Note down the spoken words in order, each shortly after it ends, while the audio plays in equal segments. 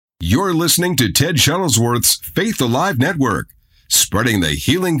You're listening to Ted Shuttlesworth's Faith Alive Network, spreading the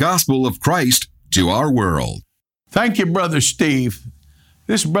healing gospel of Christ to our world. Thank you, Brother Steve.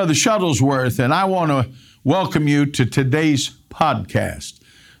 This is Brother Shuttlesworth, and I want to welcome you to today's podcast.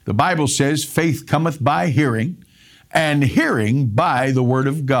 The Bible says, faith cometh by hearing, and hearing by the Word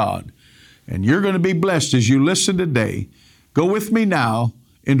of God. And you're going to be blessed as you listen today. Go with me now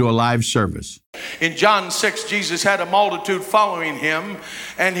into a live service. In John 6, Jesus had a multitude following him,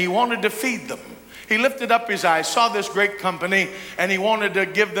 and he wanted to feed them. He lifted up his eyes, saw this great company, and he wanted to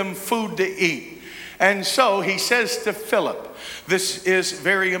give them food to eat. And so he says to Philip, this is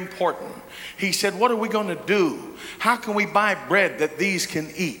very important. He said, what are we going to do? How can we buy bread that these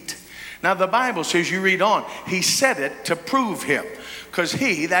can eat? Now the Bible says, you read on, he said it to prove him. Because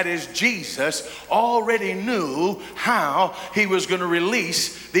he, that is Jesus, already knew how he was going to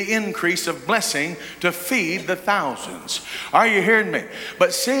release the increase of blessing to feed the thousands. Are you hearing me?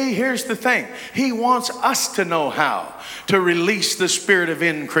 But see, here's the thing. He wants us to know how to release the spirit of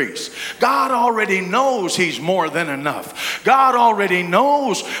increase. God already knows he's more than enough. God already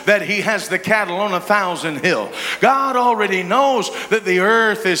knows that he has the cattle on 1,000 hill. God already knows that the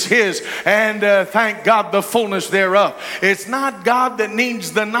earth is his, and thank God the fullness thereof. It's not God that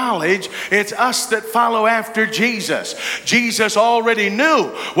needs the knowledge. It's us that follow after Jesus. Jesus already knew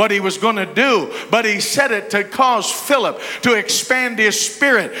what he was going to do, but he said it to cause Philip to expand his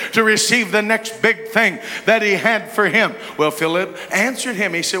spirit to receive the next big thing that he had for him. Well, Philip answered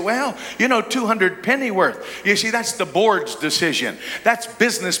him. He said, well, 200 pennyworth. You see, that's the board's decision. That's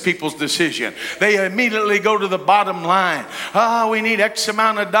business people's decision. They immediately go to the bottom line. We need X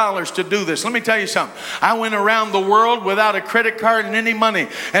amount of dollars to do this. Let me tell you something. I went around the world without a credit card and any money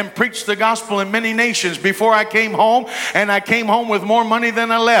and preached the gospel in many nations before I came home, and I came home with more money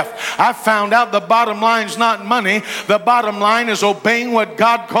than I left. I found out the bottom line's not money. The bottom line is obeying what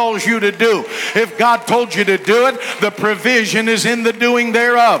God calls you to do. If God told you to do it, the provision is in the doing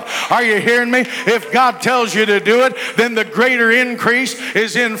thereof. Are you hearing me? If God tells you to do it, then the greater increase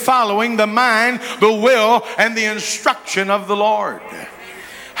is in following the mind, the will, and the instruction of the Lord.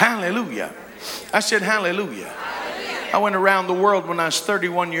 Hallelujah. I said hallelujah. I went around the world when I was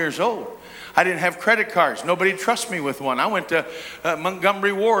 31 years old. I didn't have credit cards. Nobody trusts me with one. I went to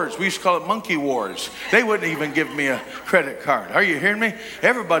Montgomery Wars. We used to call it Monkey Wars. They wouldn't even give me a credit card. Are you hearing me?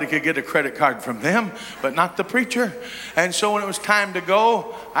 Everybody could get a credit card from them, but not the preacher. And so when it was time to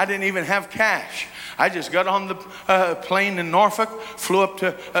go, I didn't even have cash. I just got on the plane in Norfolk, flew up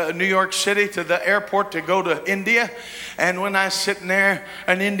to New York City to the airport to go to India. And when I was sitting there,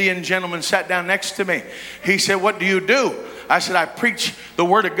 an Indian gentleman sat down next to me. He said, what do you do? I said, I preach the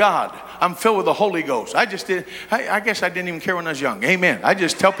Word of God. I'm filled with the Holy Ghost. I guess I didn't even care when I was young. Amen. I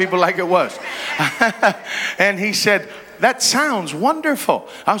just tell people like it was. And he said, that sounds wonderful.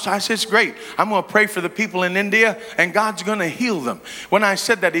 I said, it's great. I'm going to pray for the people in India, and God's going to heal them. When I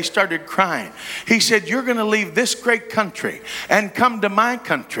said that, he started crying. He said, you're going to leave this great country and come to my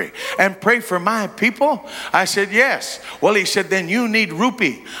country and pray for my people? I said, yes. Well, he said, then you need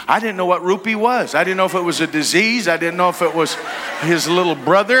rupee. I didn't know what rupee was. I didn't know if it was a disease. I didn't know if it was his little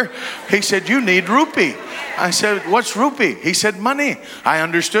brother. He said, you need rupee. I said, what's rupee? He said, money. I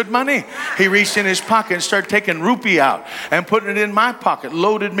understood money. He reached in his pocket and started taking rupee out and putting it in my pocket,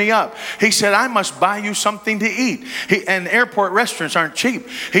 loaded me up. He said, I must buy you something to eat. And airport restaurants aren't cheap.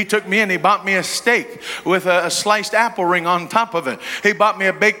 He took me in, he bought me a steak with a sliced apple ring on top of it. He bought me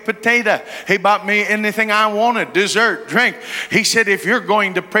a baked potato. He bought me anything I wanted, dessert, drink. He said, if you're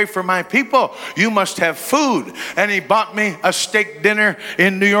going to pray for my people, you must have food. And he bought me a steak dinner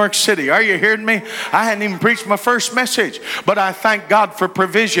in New York City. Are you hearing me? I hadn't even preached my first message, but I thank God for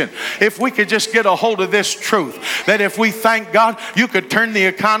provision. If we could just get a hold of this truth, that if we thank God, you could turn the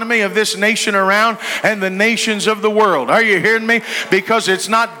economy of this nation around and the nations of the world. Are you hearing me? Because it's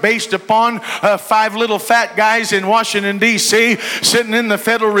not based upon 5 little fat guys in Washington, D.C. sitting in the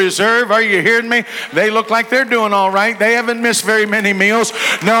Federal Reserve. Are you hearing me? They look like they're doing all right. They haven't missed very many meals.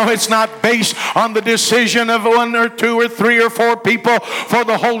 No, it's not based on the decision of 1 or 2 or 3 or 4 people for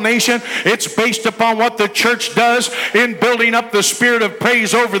the whole nation. It's based upon what the church does in building up the spirit of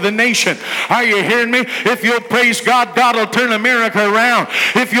praise over the nation. Are you hearing me? If you'll praise God, God will turn America around.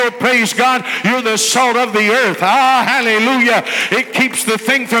 If you'll praise God, you're the salt of the earth. Hallelujah. It keeps the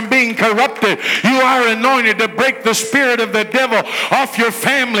thing from being corrupted. You are anointed to break the spirit of the devil off your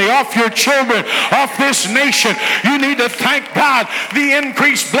family, off your children, off this nation. You need to thank God. The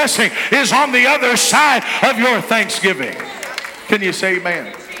increased blessing is on the other side of your thanksgiving. Can you say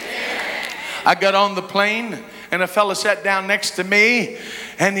amen? I got on the plane and a fella sat down next to me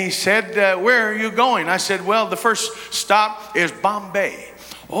and he said, where are you going? I said, well, the first stop is Bombay.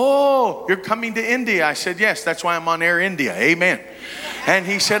 Oh, you're coming to India. I said, yes, that's why I'm on Air India. Amen. And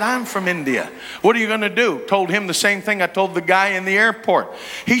he said, I'm from India. What are you going to do? Told him the same thing I told the guy in the airport.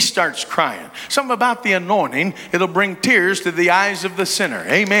 He starts crying. Something about the anointing, it'll bring tears to the eyes of the sinner.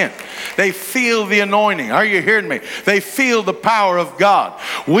 Amen. They feel the anointing. Are you hearing me? They feel the power of God.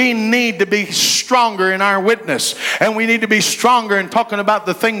 We need to be stronger in our witness. And we need to be stronger in talking about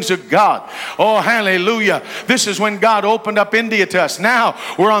the things of God. Oh, hallelujah. This is when God opened up India to us. Now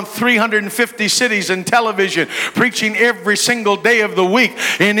we're on 350 cities in television, preaching every single day of the week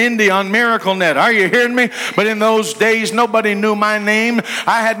in India on Miracle Net. Are you hearing me? But in those days, nobody knew my name.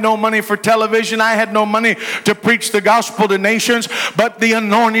 I had no money for television. I had no money to preach the gospel to nations. But the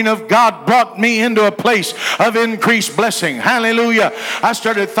anointing of God brought me into a place of increased blessing. Hallelujah. I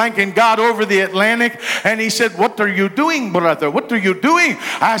started thanking God over the Atlantic, and he said, what are you doing, brother? What are you doing?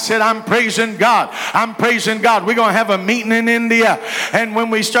 I said, I'm praising God. I'm praising God. We're going to have a meeting in India. And when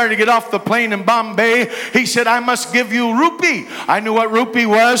we started to get off the plane in Bombay, he said, I must give you rupee. I knew what rupee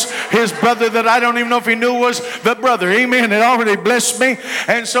was. His brother that I don't even know if he knew was the brother. Amen. It already blessed me.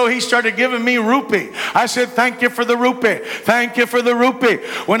 And so he started giving me rupee. I said, thank you for the rupee. Thank you for the rupee.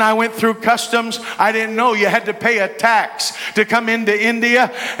 When I went through customs, I didn't know you had to pay a tax to come into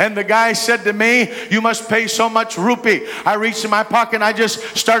India. And the guy said to me, you must pay so much rupee. I reached in my pocket and I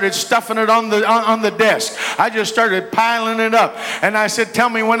just started stuffing it on the desk. I just started piling it up. And I said, tell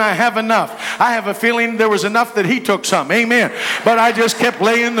me when I have enough. I have a feeling there was enough that he took some. Amen. But I just kept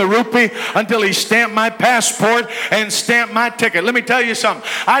laying the rupee until he stamped my passport and stamped my ticket. Let me tell you something.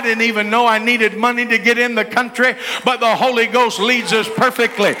 I didn't even know I needed money to get in the country, but the Holy Ghost leads us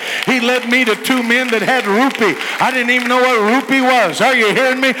perfectly. He led me to two men that had rupee. I didn't even know what rupee was. Are you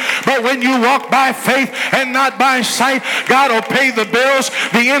hearing me? But when you walk by faith and not by sight, God will pay the bills.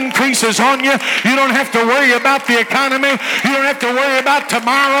 The increase is on you. You don't have to worry about the economy. You don't have to worry about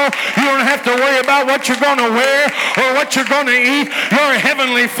tomorrow. You don't have to worry about what you're going to wear or what you're going to eat. Your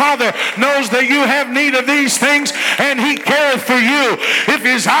heavenly Father knows that you have need of these things, and he careth for you. If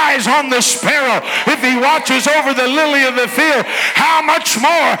his eyes on the sparrow, if he watches over the lily of the field, how much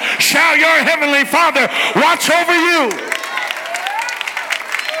more shall your heavenly Father watch over you?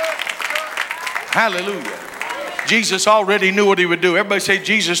 Hallelujah. Jesus already knew what he would do. Everybody say,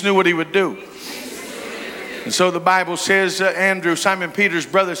 Jesus knew what he would do. And so the Bible says, Andrew, Simon Peter's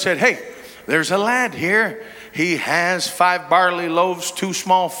brother, said, hey, there's a lad here. He has 5 barley loaves, 2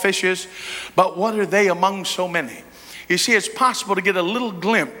 small fishes. But what are they among so many? You see, it's possible to get a little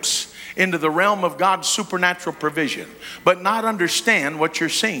glimpse into the realm of God's supernatural provision, but not understand what you're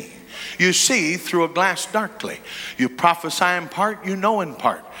seeing. You see through a glass darkly. You prophesy in part, you know in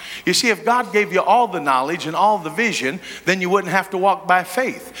part. You see, if God gave you all the knowledge and all the vision, then you wouldn't have to walk by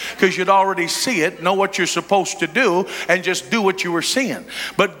faith, because you'd already see it, know what you're supposed to do, and just do what you were seeing.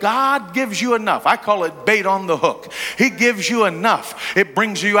 But God gives you enough. I call it bait on the hook. He gives you enough. It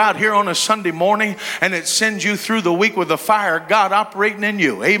brings you out here on a Sunday morning, and it sends you through the week with the fire of God operating in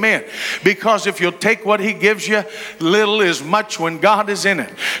you. Amen. Because if you'll take what he gives you, little is much when God is in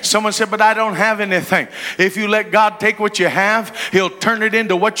it. Someone said, but I don't have anything. If you let God take what you have, he'll turn it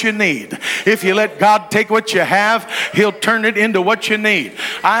into what you need. If you let God take what you have, he'll turn it into what you need.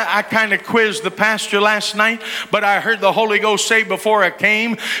 I kind of quizzed the pastor last night, but I heard the Holy Ghost say before I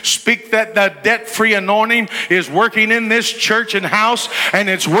came, speak that the debt-free anointing is working in this church and house, and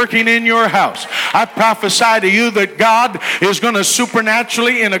it's working in your house. I prophesy to you that God is going to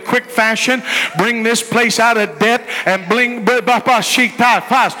supernaturally, in a quick fashion, bring this place out of debt and bring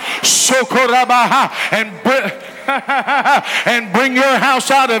and bring your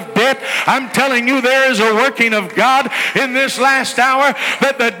house out of debt. I'm telling you, there is a working of God in this last hour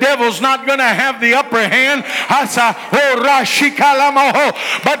that the devil's not going to have the upper hand.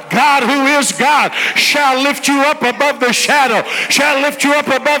 But God, who is God, shall lift you up above the shadow, shall lift you up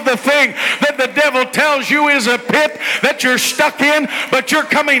above the thing that the devil tells you is a pit that you're stuck in, but you're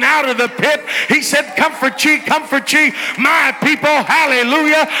coming out of the pit. He said, comfort ye, my people.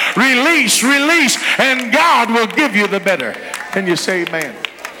 Hallelujah. Release, and God will give you the better. Can you say amen?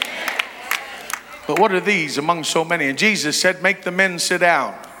 But what are these among so many? And Jesus said, make the men sit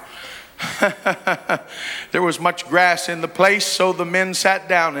down. There was much grass in the place, so the men sat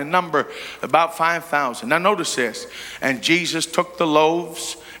down, in number about 5,000. Now notice this. And Jesus took the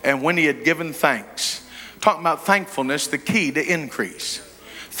loaves, and when he had given thanks, talking about thankfulness, the key to increase.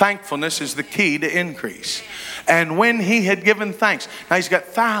 Thankfulness is the key to increase. And when he had given thanks, now he's got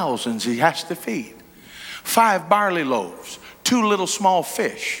thousands he has to feed. 5 barley loaves, 2 little small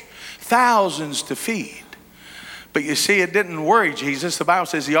fish, thousands to feed. But you see, it didn't worry Jesus. The Bible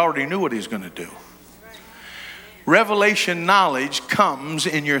says he already knew what he was going to do. Revelation knowledge comes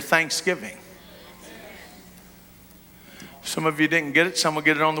in your thanksgiving. Some of you didn't get it. Some will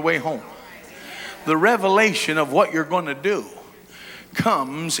get it on the way home. The revelation of what you're going to do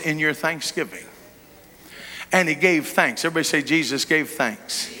comes in your thanksgiving. And he gave thanks. Everybody say, Jesus gave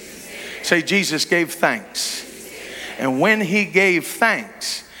thanks. Say, Jesus gave thanks. And when he gave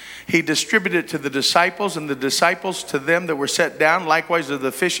thanks, he distributed to the disciples, and the disciples to them that were set down, likewise to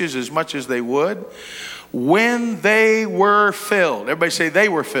the fishes as much as they would. When they were filled, everybody say they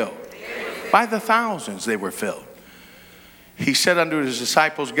were filled. By the thousands they were filled. He said unto his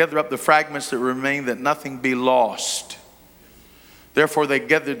disciples, gather up the fragments that remain, that nothing be lost. Therefore they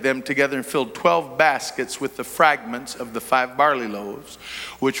gathered them together and filled 12 baskets with the fragments of the 5 barley loaves,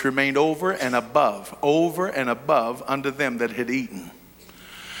 which remained over and above unto them that had eaten.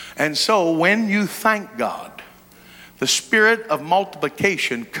 And so when you thank God, the spirit of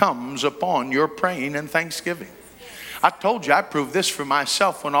multiplication comes upon your praying and thanksgiving. I told you, I proved this for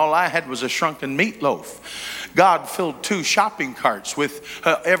myself when all I had was a shrunken meatloaf. God filled 2 shopping carts with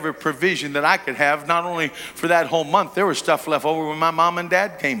every provision that I could have, not only for that whole month. There was stuff left over when my mom and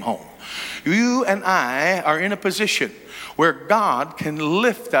dad came home. You and I are in a position where God can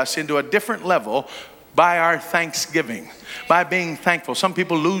lift us into a different level by our thanksgiving, by being thankful. Some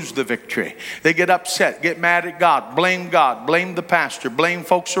people lose the victory. They get upset, get mad at God, blame the pastor, blame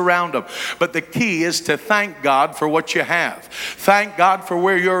folks around them. But the key is to thank God for what you have. Thank God for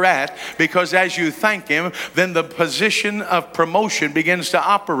where you're at, because as you thank him, then the position of promotion begins to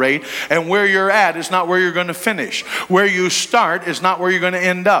operate, and where you're at is not where you're going to finish. Where you start is not where you're going to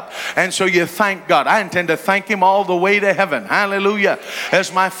end up. And so you thank God. I intend to thank him all the way to heaven. Hallelujah.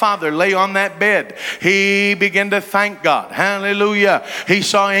 As my father lay on that bed, he began to thank God. Hallelujah. He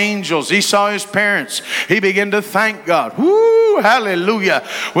saw angels. He saw his parents. He began to thank God. Woo, hallelujah.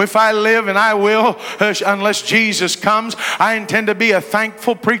 If I live, and I will, unless Jesus comes, I intend to be a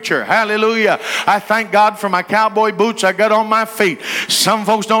thankful preacher. Hallelujah. I thank God for my cowboy boots I got on my feet. Some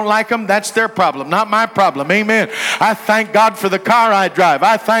folks don't like them. That's their problem, not my problem. Amen. I thank God for the car I drive.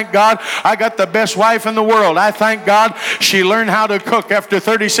 I thank God I got the best wife in the world. I thank God she learned how to cook after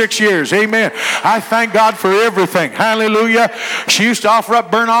 36 years. Amen. I thank God for everything. Hallelujah. She used to offer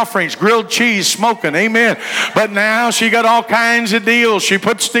up burnt offerings, grilled cheese, smoking. Amen. But now she got all kinds of deals she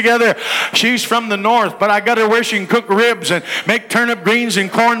puts together. She's from the north, but I got her where she can cook ribs and make turnip greens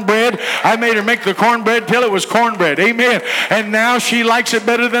and cornbread. I made her make the cornbread till it was cornbread. Amen. And now she likes it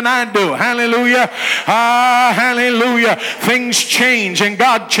better than I do. Hallelujah. Ah, hallelujah. Things change, and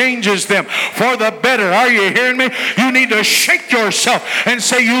God changes them for the better. Are you hearing me? You need to shake yourself and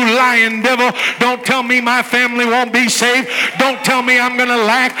say, you lying devil, don't tell me my family won't be saved. Don't tell me I'm going to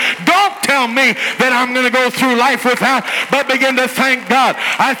lack. Don't tell me that I'm going to go through life without, but begin to thank God.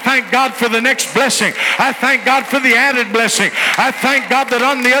 I thank God for the next blessing. I thank God for the added blessing. I thank God that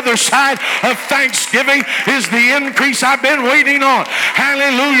on the other side of thanksgiving is the increase I've been waiting on.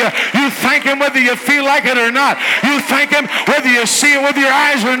 Hallelujah. You thank him whether you feel like it or not. You thank him whether you see it with your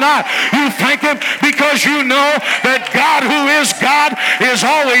eyes or not. You thank him because you know that God, who is God, is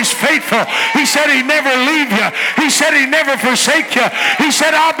always faithful. He said he'd never leave you. He said he'd never forsake you. He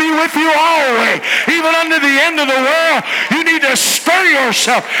said, I'll be with you always, even unto the end of the world. You need to stir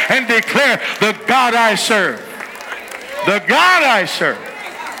yourself and declare, the God I serve, the God I serve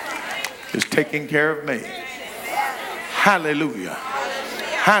is taking care of me. Hallelujah.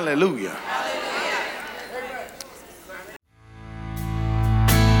 Hallelujah.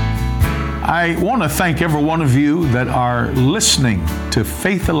 I want to thank every one of you that are listening to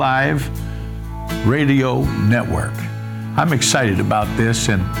Faith Alive Radio Network. I'm excited about this,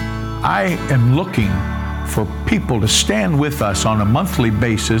 and I am looking for people to stand with us on a monthly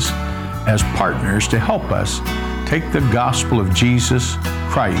basis as partners to help us take the gospel of Jesus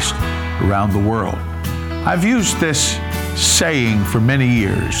Christ around the world. I've used this saying for many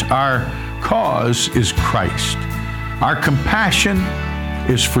years. Our cause is Christ. Our compassion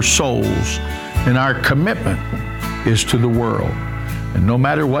is for souls, and our commitment is to the world. And no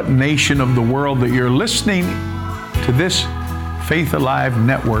matter what nation of the world that you're listening to this Faith Alive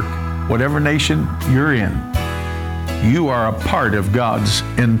network, whatever nation you're in, you are a part of God's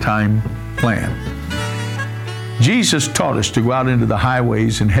end time plan. Jesus taught us to go out into the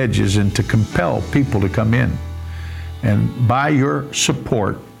highways and hedges and to compel people to come in. And by your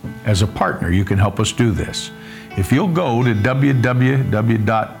support as a partner, you can help us do this. If you'll go to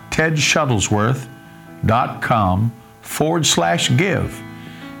www.tedshuttlesworth.com/give,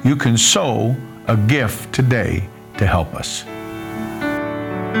 you can sow a gift today to help us.